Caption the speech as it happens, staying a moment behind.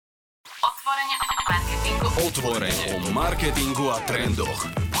Otvorene o marketingu. Otvorene o marketingu a trendoch.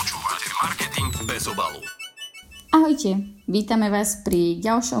 Počúvate Marketing bez obalu. Ahojte, vítame vás pri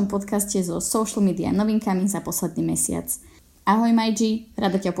ďalšom podcaste so social media novinkami za posledný mesiac. Ahoj Majdi,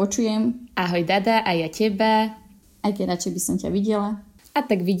 rada ťa počujem. Ahoj Dada, a ja teba. Aj keď radšej by som ťa videla. A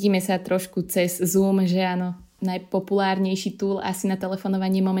tak vidíme sa trošku cez Zoom, že áno, najpopulárnejší tool asi na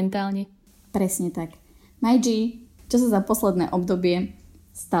telefonovanie momentálne. Presne tak. Majdi, čo sa za posledné obdobie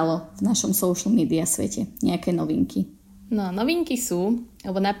stalo v našom social media svete? Nejaké novinky? No, novinky sú,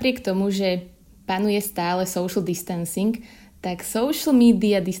 lebo napriek tomu, že panuje stále social distancing, tak social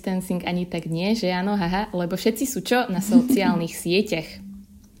media distancing ani tak nie, že áno, haha, lebo všetci sú čo? Na sociálnych sieťach.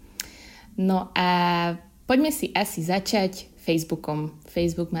 No a poďme si asi začať Facebookom.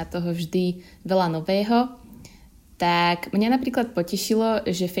 Facebook má toho vždy veľa nového. Tak mňa napríklad potešilo,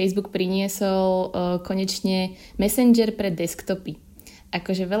 že Facebook priniesol konečne Messenger pre desktopy.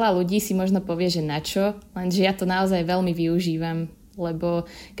 Akože veľa ľudí si možno povie, že na čo, lenže ja to naozaj veľmi využívam, lebo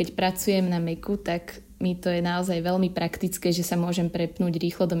keď pracujem na Macu, tak mi to je naozaj veľmi praktické, že sa môžem prepnúť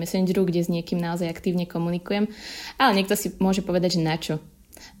rýchlo do Messengeru, kde s niekým naozaj aktívne komunikujem. Ale niekto si môže povedať, že na čo.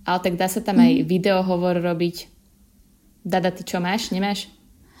 Ale tak dá sa tam aj videohovor robiť. Dada, ty čo máš? Nemáš?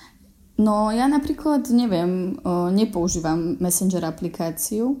 No ja napríklad neviem, nepoužívam Messenger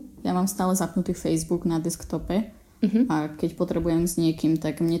aplikáciu. Ja mám stále zapnutý Facebook na desktope a keď potrebujem s niekým,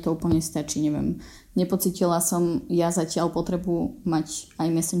 tak mne to úplne stačí, neviem. Nepocítila som ja zatiaľ potrebu mať aj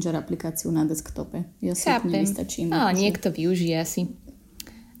Messenger aplikáciu na desktope. Ja si úplne vystačím. Ale niekto využije asi.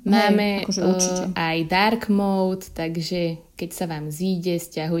 Máme aj dark mode, takže keď sa vám zíde,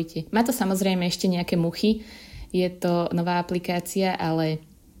 stiahujte. Má to samozrejme ešte nejaké muchy. Je to nová aplikácia, ale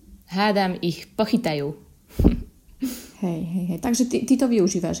hádam, ich pochytajú. Hej. Takže ty to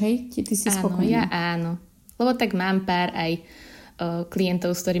využívaš, hej? Ty si spokojná. Ja áno. Lebo tak mám pár aj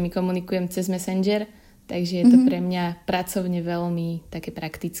klientov, s ktorými komunikujem cez Messenger, takže je to pre mňa pracovne veľmi také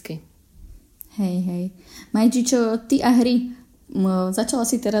praktické. Hej. Majdi, čo ty a hry? Začala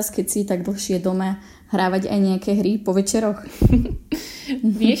si teraz, keď si tak dlhšie doma, hrávať aj nejaké hry po večeroch?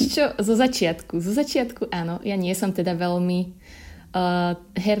 Vieš čo, zo začiatku áno. Ja nie som teda veľmi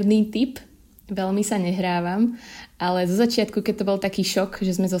herný typ, veľmi sa nehrávam, ale zo začiatku, keď to bol taký šok,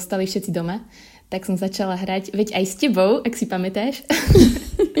 že sme zostali všetci doma, tak som začala hrať, veď aj s tebou, ak si pamätáš.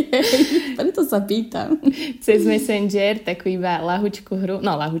 Preto sa pýtam. Cez Messenger, takú iba ľahučku hru,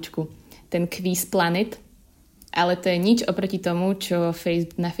 ten Quiz Planet, ale to je nič oproti tomu, čo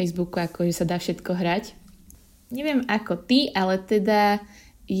na Facebooku akože sa dá všetko hrať. Neviem ako ty, ale teda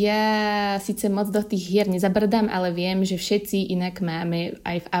ja síce moc do tých hier nezabrdám, ale viem, že všetci inak máme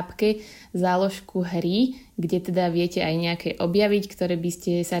aj v appke záložku hry, kde teda viete aj nejaké objaviť, ktoré by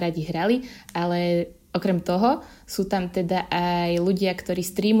ste sa radi hrali, ale okrem toho sú tam teda aj ľudia, ktorí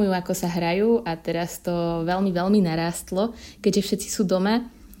streamujú, ako sa hrajú a teraz to veľmi, veľmi narástlo, keďže všetci sú doma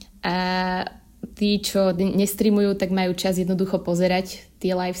a tí, čo nestreamujú, tak majú čas jednoducho pozerať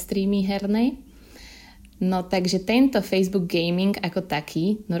tie live streamy herné. No takže tento Facebook Gaming ako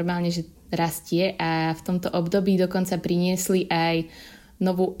taký normálne, že rastie a v tomto období dokonca priniesli aj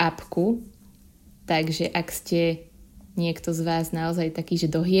novú appku. Takže ak ste niekto z vás naozaj taký, že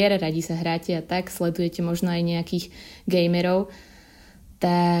do hier, radi sa hráte a tak, sledujete možno aj nejakých gamerov,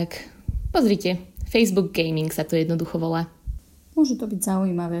 tak pozrite, Facebook Gaming sa to jednoducho volá. Môže to byť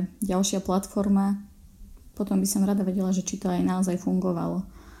zaujímavé. Ďalšia platforma. Potom by som rada vedela, že či to aj naozaj fungovalo.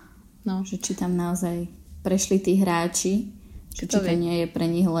 No. Že či tam naozaj prešli tí hráči, či to nie je pre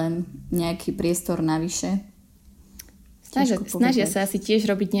nich len nejaký priestor navyše. Snažia sa asi tiež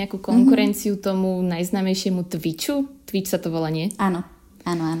robiť nejakú konkurenciu tomu najznámejšiemu Twitchu. Twitch sa to volá, nie? Áno,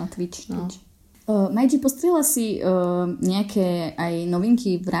 Twitch. Majdi, postrela si nejaké aj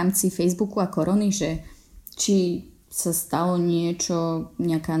novinky v rámci Facebooku a korony, že či sa stalo niečo,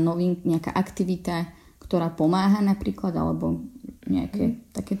 nejaká aktivita, ktorá pomáha napríklad, alebo nejaké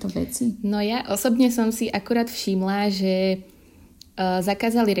takéto veci? No ja osobne som si akurát všimla, že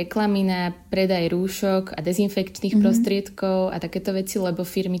zakázali reklamy na predaj rúšok a dezinfekčných prostriedkov a takéto veci, lebo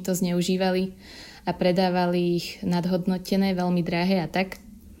firmy to zneužívali a predávali ich nadhodnotené, veľmi drahé a tak.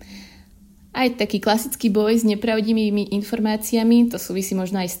 Aj taký klasický boj s nepravdivými informáciami, to súvisí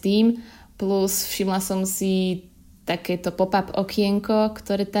možno aj s tým, plus všimla som si takéto pop-up okienko,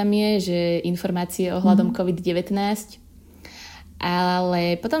 ktoré tam je, že informácie ohľadom COVID-19.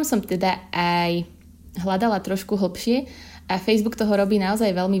 Ale potom som teda aj hľadala trošku hlbšie a Facebook toho robí naozaj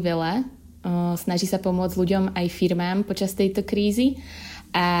veľmi veľa. Snaží sa pomôcť ľuďom aj firmám počas tejto krízy.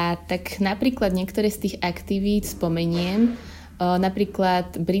 A tak napríklad niektoré z tých aktivít spomeniem.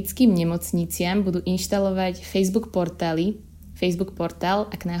 Napríklad britským nemocniciam budú inštalovať Facebook portály Facebook portál,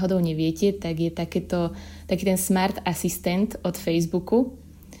 ak náhodou neviete, tak je taký ten smart asistent od Facebooku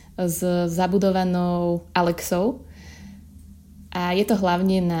s zabudovanou Alexou. A je to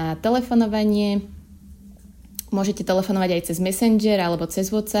hlavne na telefonovanie. Môžete telefonovať aj cez Messenger alebo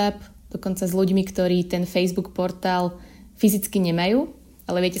cez WhatsApp, dokonca s ľuďmi, ktorí ten Facebook portál fyzicky nemajú,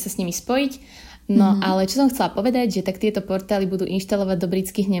 ale viete sa s nimi spojiť. No ale čo som chcela povedať, že tak tieto portály budú inštalovať do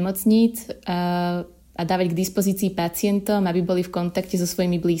britských nemocníc a dávať k dispozícii pacientom, aby boli v kontakte so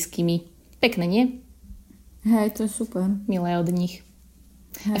svojimi blízkymi. Pekné, nie? Hej, to je super. Milé od nich.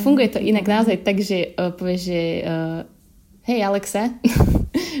 Hej, a funguje to inak naozaj tak, že povie, že hej Alexa,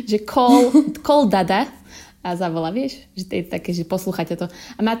 že call dada a zavolá, vieš? Že to je také, že poslúchate to.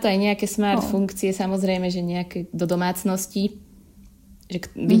 A má to aj nejaké smart funkcie, samozrejme, že nejaké do domácnosti, že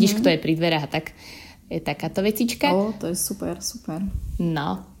vidíš, kto je pri dverách a tak je takáto vecička. To je super, super.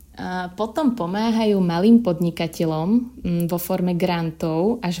 No. A potom pomáhajú malým podnikateľom vo forme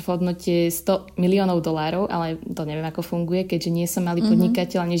grantov až v hodnote $100 miliónov, ale to neviem, ako funguje, keďže nie som malý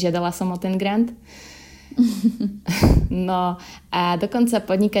podnikateľ a nežiadala som o ten grant. No a dokonca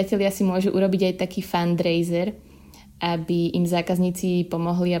podnikatelia si môžu urobiť aj taký fundraiser, aby im zákazníci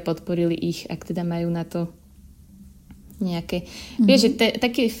pomohli a podporili ich, ak teda majú na to nejaké... Vieš, že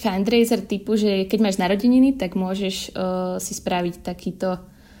taký fundraiser typu, že keď máš narodeniny, tak môžeš si spraviť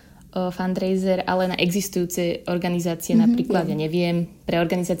takýto fundraiser, ale na existujúce organizácie, napríklad, ja neviem, pre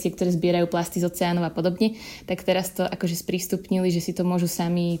organizácie, ktoré zbierajú plasty z oceánov a podobne, tak teraz to akože sprístupnili, že si to môžu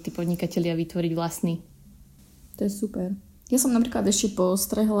sami tí podnikatelia vytvoriť vlastný. To je super. Ja som napríklad ešte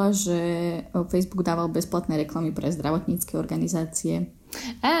postrehla, že Facebook dával bezplatné reklamy pre zdravotnícke organizácie.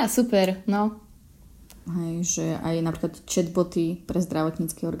 Super, no. Hej, že aj napríklad chatboty pre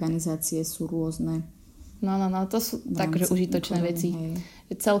zdravotnícke organizácie sú rôzne. No, to sú takže užitočné veci.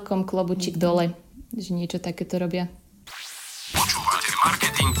 Celkom klobučík dole, že niečo takéto robia. Počúvate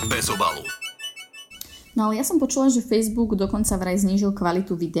Marketing bez obalu. No ale ja som počula, že Facebook dokonca vraj znížil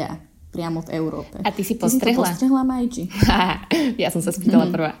kvalitu videa priamo v Európe. A ty si postrehla? Ty si to postrehla, Majči? Ja som sa spýtala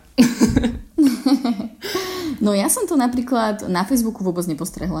prvá. No ja som to napríklad na Facebooku vôbec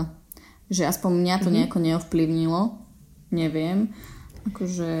nepostrehla. Že aspoň mňa to nejako neovplyvnilo. Neviem.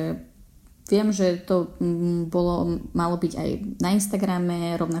 Akože... Viem, že to malo byť aj na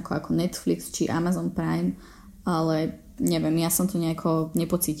Instagrame, rovnako ako Netflix či Amazon Prime, ale neviem, ja som to nejako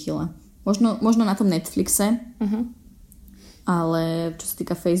nepocítila. Možno na tom Netflixe, ale čo sa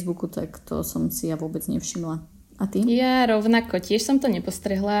týka Facebooku, tak to som si ja vôbec nevšimla. A ty? Ja rovnako, tiež som to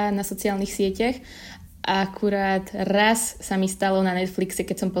nepostrehla na sociálnych sieťach. Akurát raz sa mi stalo na Netflixe,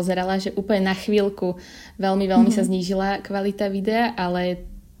 keď som pozerala, že úplne na chvíľku veľmi sa znížila kvalita videa,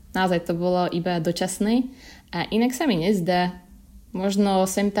 ale naozaj to bolo iba dočasné a inak sa mi nezdá. Možno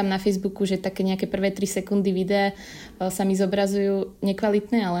sem tam na Facebooku, že také nejaké prvé 3 sekundy videa sa mi zobrazujú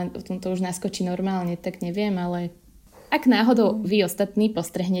nekvalitné, ale v tomto už naskočí normálne, tak neviem, ale ak náhodou vy ostatní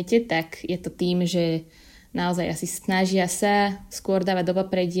postrehnete, tak je to tým, že naozaj asi snažia sa skôr dávať do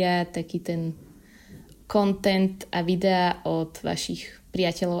popredia taký ten content a videa od vašich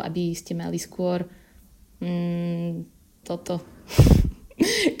priateľov, aby ste mali skôr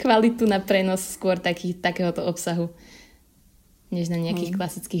kvalitu na prenos skôr takéhoto obsahu, než na nejakých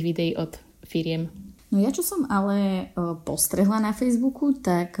klasických videí od firiem. No ja čo som ale postrehla na Facebooku,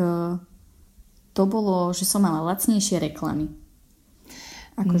 tak to bolo, že som mala lacnejšie reklamy.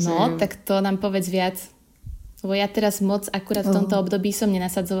 No, tak to nám povedz viac. Lebo ja teraz moc akurát v tomto období som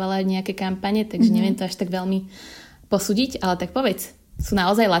nenasadzovala nejaké kampane, takže neviem to až tak veľmi posúdiť, ale tak povedz, sú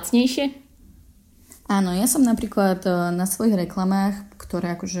naozaj lacnejšie? Áno, ja som napríklad na svojich reklamách,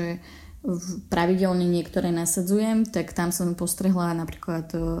 ktoré akože pravidelne niektoré nasadzujem, tak tam som postrehla napríklad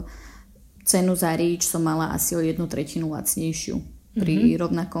cenu za reach som mala asi o 1/3 lacnejšiu pri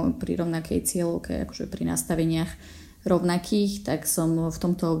rovnakej cieľovke, akože pri nastaveniach rovnakých, tak som v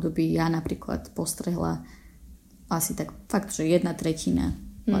tomto období ja napríklad postrehla asi tak fakt, že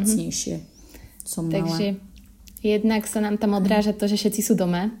 1/3 lacnejšie som mala. Takže jednak sa nám tam odráža to, že všetci sú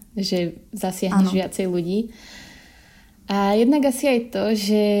doma, že zasiahneš viacej ľudí. A jednak asi aj to,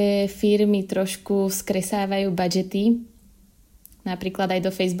 že firmy trošku skresávajú budžety, napríklad aj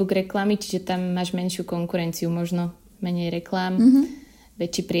do Facebook reklamy, čiže tam máš menšiu konkurenciu, možno menej reklám,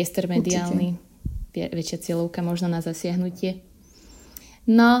 väčší priestor mediálny, väčšia cieľovka možno na zasiahnutie.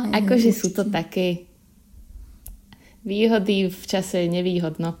 No, akože sú to také výhody v čase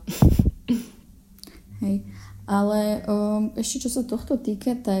nevýhodno. Hej. Ale ešte čo sa tohto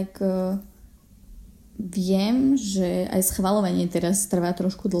týka, tak viem, že aj schvaľovanie teraz trvá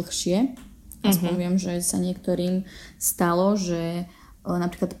trošku dlhšie. Aspoň viem, že sa niektorým stalo, že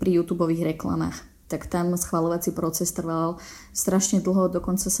napríklad pri YouTubeových reklamách. tak tam schvaľovací proces trval strašne dlho,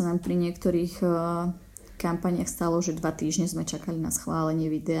 dokonca sa nám pri niektorých kampaniach stalo, že 2 týždne sme čakali na schválenie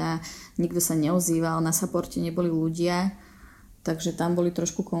videa, nikto sa neozýval, na supporte neboli ľudia, takže tam boli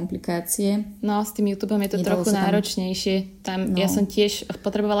trošku komplikácie. No, s tým YouTubeom je to trochu náročnejšie. Tam ja som tiež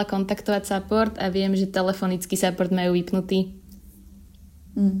potrebovala kontaktovať support a viem, že telefonický support majú vypnutý.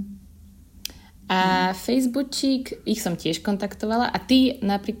 A Facebookík, ich som tiež kontaktovala a tí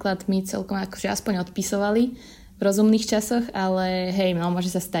napríklad mi celkom akože aspoň odpisovali v rozumných časoch, ale hej, no môže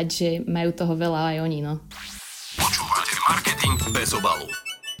sa stať, že majú toho veľa aj oni, no. Počúvate Marketing bez obalu.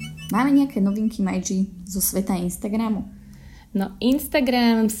 Máme nejaké novinky, Majči, zo sveta Instagramu? No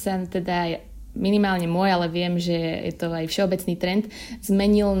Instagram sa teda minimálne môj, ale viem, že je to aj všeobecný trend,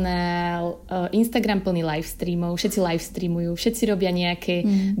 zmenil na Instagram plný live streamov. Všetci live streamujú, všetci robia nejaké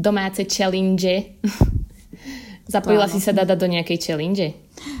domáce challenge. Zapojila si sa Dada do nejakej challenge?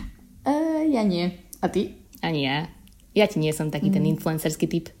 Ja nie. A ty? Ani ja. Ja ti nie som taký ten influencerský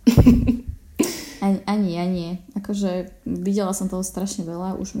typ. Ani ja nie. Akože videla som toho strašne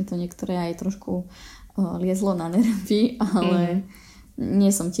veľa, už mi to niektoré aj trošku liezlo na nervy, ale nie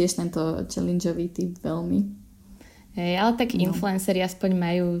som tiež tento challengeový typ veľmi. Hej, ale tak influenceri aspoň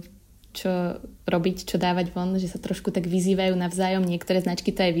majú čo robiť, čo dávať von, že sa trošku tak vyzývajú navzájom, niektoré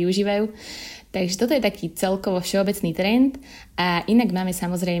značky to aj využívajú. Takže toto je taký celkovo všeobecný trend a inak máme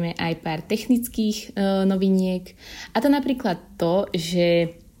samozrejme aj pár technických noviniek a to napríklad to,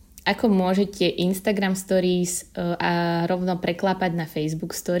 že ako môžete Instagram Stories a rovno preklápať na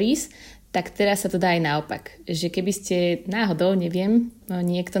Facebook Stories, tak teraz sa to dá aj naopak. Že keby ste náhodou, neviem,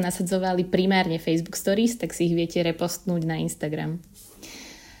 niekto nasadzovali primárne Facebook Stories, tak si ich viete repostnúť na Instagram.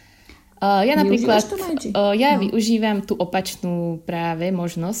 Ja napríklad, využívam tú opačnú práve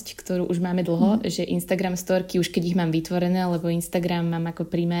možnosť, ktorú už máme dlho, že Instagram storky, už keď ich mám vytvorené, lebo Instagram mám ako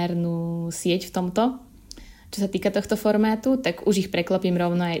primárnu sieť v tomto, čo sa týka tohto formátu, tak už ich preklopím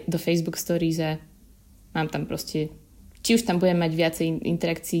rovno aj do Facebook Stories a mám tam proste, či už tam budem mať viacej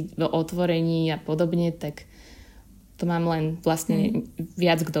interakcií v otvorení a podobne, tak to mám len vlastne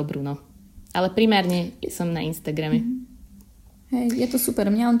viac k dobru, no. Ale primárne som na Instagrame. Hej, je to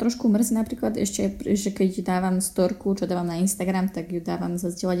super. Mňa len trošku mrzí napríklad ešte, že keď dávam storku, čo dávam na Instagram, tak ju dávam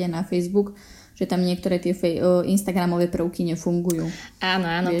zazdieľať aj na Facebook, že tam niektoré tie Instagramové prvky nefungujú. Áno,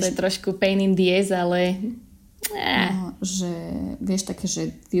 vieš, to je trošku pain in the ass, ale... No, že vieš také,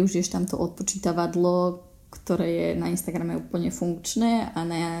 že využiješ tam to odpočítavadlo, ktoré je na Instagrame úplne funkčné a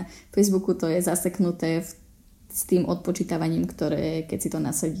na Facebooku to je zaseknuté s tým odpočítavaním, ktoré keď si to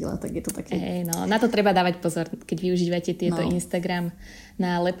nasadila, tak je to také... No, na to treba dávať pozor, keď využívate tieto Instagram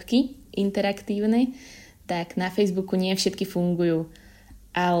nálepky interaktívne, tak na Facebooku nie všetky fungujú,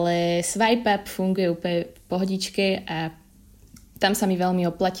 ale swipe up funguje úplne v pohodičke a tam sa mi veľmi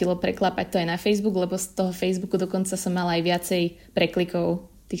oplatilo preklapať to aj na Facebook, lebo z toho Facebooku dokonca som mala aj viacej preklikov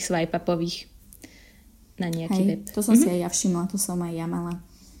tých swipe upových na nejaký web. To som si aj ja všimla, to som aj ja mala.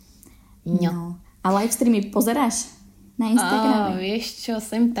 No. A live streamy pozeráš na Instagrame? Vieš čo,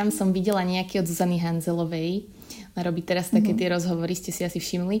 tam som videla nejaký od Zuzany Hanzelovej. Robí teraz také tie rozhovory, ste si asi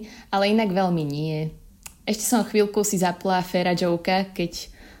všimli, ale inak veľmi nie. Ešte som chvíľku si zapla Fera Joka, keď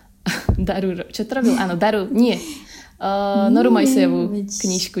Daru, čo to robil? Áno, Daru, nie. Noru Mojsejovú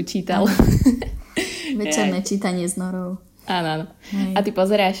knižku čítal. Večerné čítanie s Norou. Áno. A ty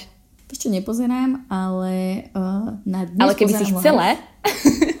pozeráš? Ešte nepozerám, ale na dnes ale keby si chcela...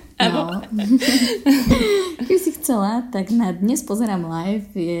 No. Keby si chcela, tak na dnes pozerám live,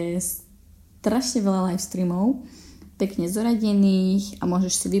 je strašne veľa live streamov, pekne zoradených a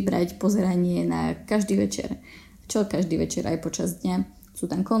môžeš si vybrať pozeranie na každý večer. Čo každý večer aj počas dňa. Sú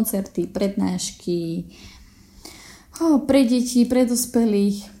tam koncerty, prednášky, pre deti, pre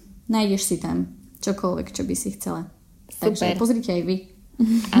dospelých. Nájdeš si tam čokoľvek, čo by si chcela. Super. Takže pozrite aj vy.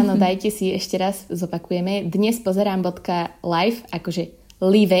 Áno, dajte si ešte raz, zopakujeme. Dnes pozerám.live, akože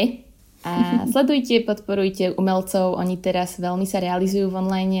live a sledujte, podporujte umelcov, oni teraz veľmi sa realizujú v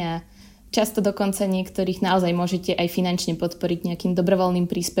online a často dokonca niektorých naozaj môžete aj finančne podporiť nejakým dobrovoľným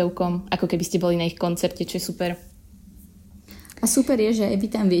príspevkom, ako keby ste boli na ich koncerte, čo je super. A super je, že aj vy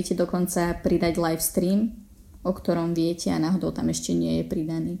tam viete dokonca pridať live stream, o ktorom viete a náhodou tam ešte nie je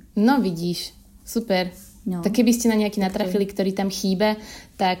pridaný. No vidíš, super. No. Tak keby ste na nejaký natrafili, ktorý tam chýba,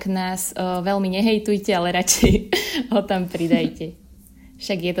 tak nás veľmi nehejtujte, ale radšej ho tam pridajte.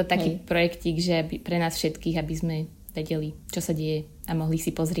 Však je to taký projektík, že pre nás všetkých, aby sme vedeli, čo sa deje a mohli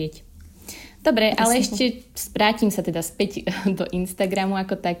si pozrieť. Dobre, ale ešte vrátim sa teda späť do Instagramu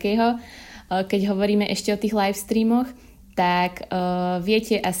ako takého. Keď hovoríme ešte o tých live streamoch, tak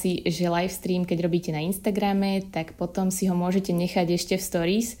viete asi, že live stream, keď robíte na Instagrame, tak potom si ho môžete nechať ešte v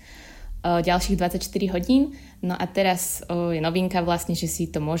stories. ďalších 24 hodín. No a teraz je novinka vlastne, že si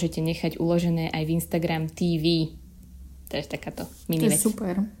to môžete nechať uložené aj v Instagram TV. To je takáto mini vec. To je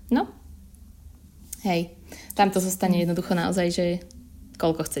super. No. Hej. Tam to zostane jednoducho naozaj, že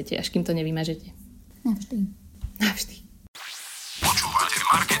koľko chcete, až kým to nevymažete. Navždy. Počúvate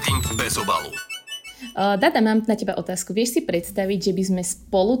marketing bez obalu. Dada, mám na teba otázku. Vieš si predstaviť, že by sme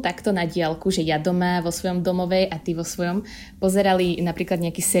spolu takto na diaľku, že ja doma vo svojom domove a ty vo svojom, pozerali napríklad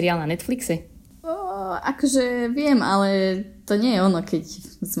nejaký seriál na Netflixe? Akože viem, ale to nie je ono, keď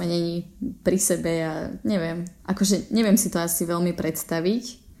sme není pri sebe a neviem. Akože neviem si to asi veľmi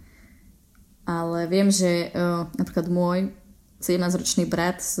predstaviť, ale viem, že napríklad môj 17-ročný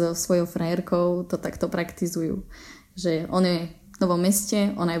brat so svojou frajerkou to takto praktizujú. Že on je v Novom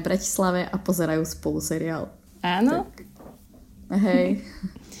Meste, ona je v Bratislave a pozerajú spolu seriál. Áno? Tak, hej.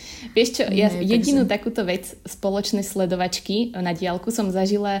 Vieš čo, ja jedinú takúto vec spoločné sledovačky na diaľku som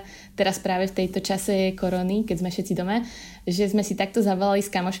zažila teraz práve v tejto čase korony, keď sme všetci doma, že sme si takto zavolali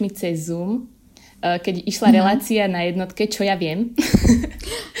s kamošmi cez Zoom, keď išla relácia na jednotke, čo ja viem.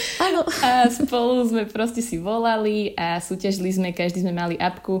 Áno. A spolu sme proste si volali a súťažili sme, každý sme mali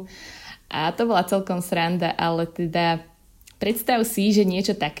apku a to bola celkom sranda, ale teda predstav si, že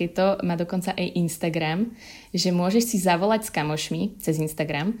niečo takéto má dokonca aj Instagram, že môžeš si zavolať s kamošmi cez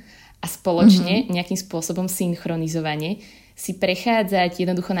Instagram a spoločne nejakým spôsobom synchronizovane si prechádzať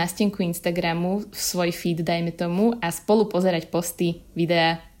jednoducho na stenku Instagramu v svoj feed, dajme tomu, a spolu pozerať posty,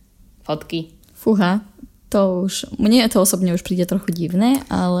 videá, fotky. Fúha, to už, mne to osobne už príde trochu divné,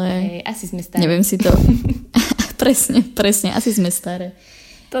 ale asi sme staré. Neviem si to. presne, asi sme staré.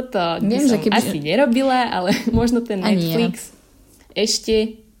 Toto by som asi nerobila, ale možno ten Netflix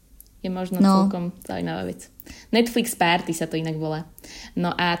ešte je možno celkom zaujímavá vec. Netflix Party sa to inak volá.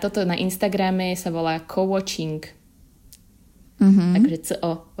 No a toto na Instagrame sa volá co-watching. Takže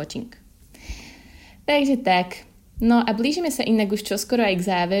co-watching. Takže tak. No a blížime sa inak už čoskoro aj k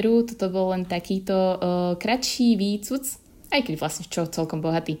záveru. Toto bol len takýto kratší výcuc, aj keď vlastne celkom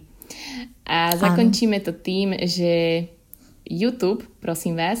bohatý. A zakončíme to tým, že YouTube,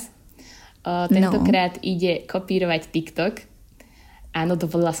 prosím vás, tentokrát ide kopírovať TikTok. Áno,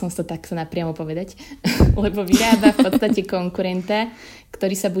 dovolila som to takto napriamo povedať, lebo vyrába v podstate konkurenta,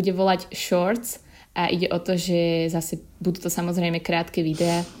 ktorý sa bude volať Shorts a ide o to, že zase budú to samozrejme krátke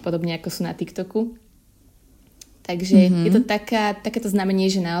videá, podobne ako sú na TikToku. Takže je to takéto znamenie,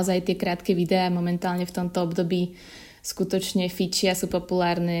 že naozaj tie krátke videá momentálne v tomto období skutočne fičia, sú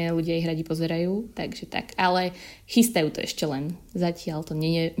populárne, ľudia ich radi pozerajú, takže tak. Ale chystajú to ešte len. Zatiaľ to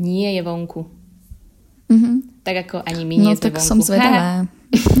nie je vonku. Tak ako ani my nie sme tak vonku. Som zvedavá.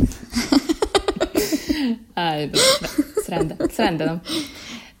 Sranda, no.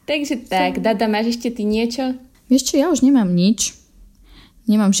 Takže tak, Dada, máš ešte ty niečo? Vieš čo, ja už nemám nič.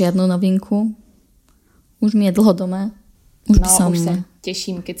 Nemám žiadnu novinku. Už mi je dlho doma. Už sa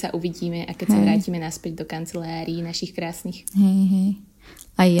teším, keď sa uvidíme a keď sa vrátime naspäť do kancelárií našich krásnych. Hej.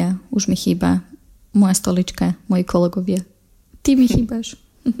 Aj ja. Už mi chýba moja stolička, moji kolegovia. Ty mi chýbaš.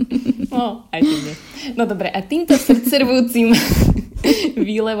 Aj ty nie. No dobre, a týmto srdcervúcim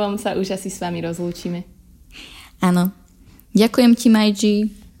výlevom sa už asi s vami rozlúčime. Áno. Ďakujem ti, Majji.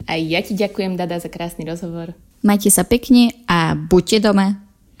 A ja ti ďakujem, Dada, za krásny rozhovor. Majte sa pekne a buďte doma.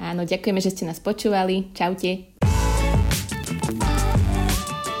 Áno, ďakujeme, že ste nás počúvali. Čaute.